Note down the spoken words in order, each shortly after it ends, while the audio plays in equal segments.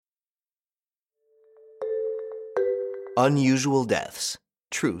Unusual Deaths,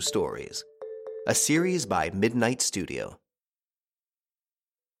 True Stories. A series by Midnight Studio.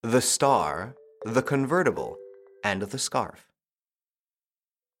 The Star, the Convertible, and the Scarf.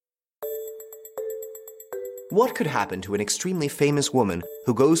 What could happen to an extremely famous woman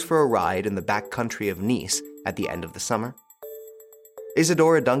who goes for a ride in the back country of Nice at the end of the summer?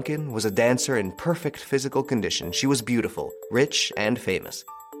 Isadora Duncan was a dancer in perfect physical condition. She was beautiful, rich, and famous.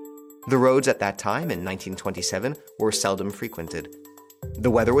 The roads at that time, in 1927, were seldom frequented.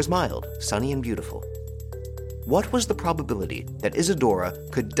 The weather was mild, sunny, and beautiful. What was the probability that Isadora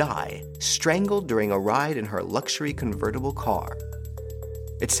could die strangled during a ride in her luxury convertible car?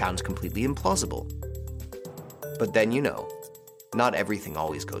 It sounds completely implausible. But then not everything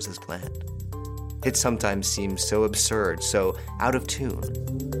always goes as planned. It sometimes seems so absurd, so out of tune.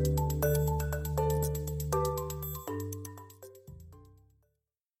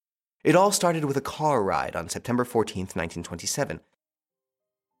 It all started with a car ride on September 14th, 1927.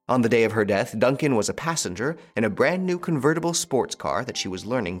 On the day of her death, Duncan was a passenger in a brand new convertible sports car that she was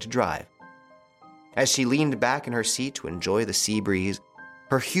learning to drive. As she leaned back in her seat to enjoy the sea breeze,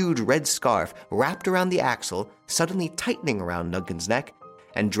 her huge red scarf wrapped around the axle, suddenly tightening around Duncan's neck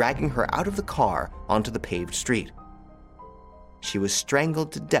and dragging her out of the car onto the paved street. She was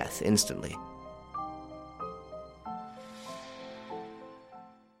strangled to death instantly.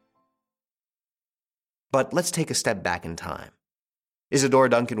 But let's take a step back in time. Isadora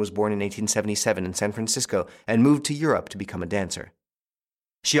Duncan was born in 1877 in San Francisco and moved to Europe to become a dancer.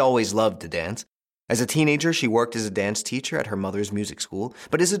 She always loved to dance. As a teenager, she worked as a dance teacher at her mother's music school,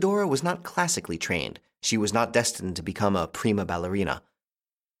 but Isadora was not classically trained. She was not destined to become a prima ballerina.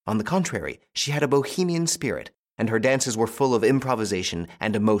 On the contrary, she had a bohemian spirit, and her dances were full of improvisation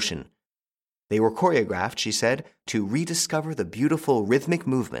and emotion. They were choreographed, she said, to rediscover the beautiful rhythmic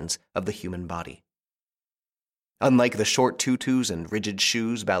movements of the human body. Unlike the short tutus and rigid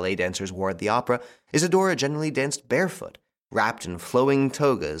shoes ballet dancers wore at the opera, Isadora generally danced barefoot, wrapped in flowing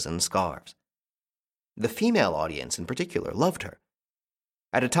togas and scarves. The female audience, in particular, loved her.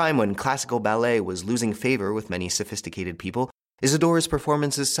 At a time when classical ballet was losing favor with many sophisticated people, Isadora's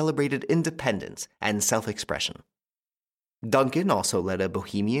performances celebrated independence and self-expression. Duncan also led a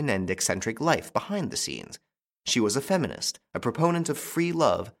bohemian and eccentric life behind the scenes. She was a feminist, a proponent of free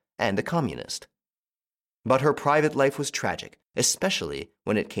love, and a communist. But her private life was tragic, especially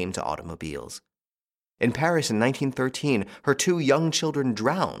when it came to automobiles. In Paris in 1913, her two young children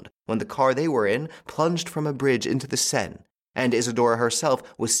drowned when the car they were in plunged from a bridge into the Seine, and Isadora herself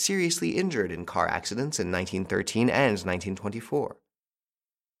was seriously injured in car accidents in 1913 and 1924.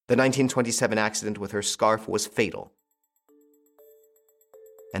 The 1927 accident with her scarf was fatal.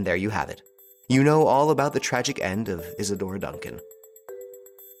 And there you have it. You know all about the tragic end of Isadora Duncan.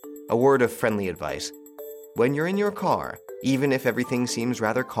 A word of friendly advice. When you're in your car, even if everything seems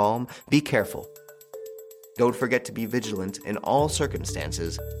rather calm, be careful. Don't forget to be vigilant in all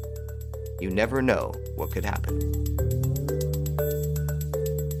circumstances. You never know what could happen.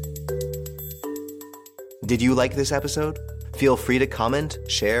 Did you like this episode? Feel free to comment,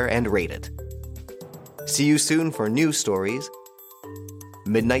 share, and rate it. See you soon for new stories.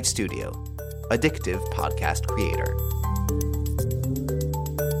 Midnight Studio, Addictive podcast creator.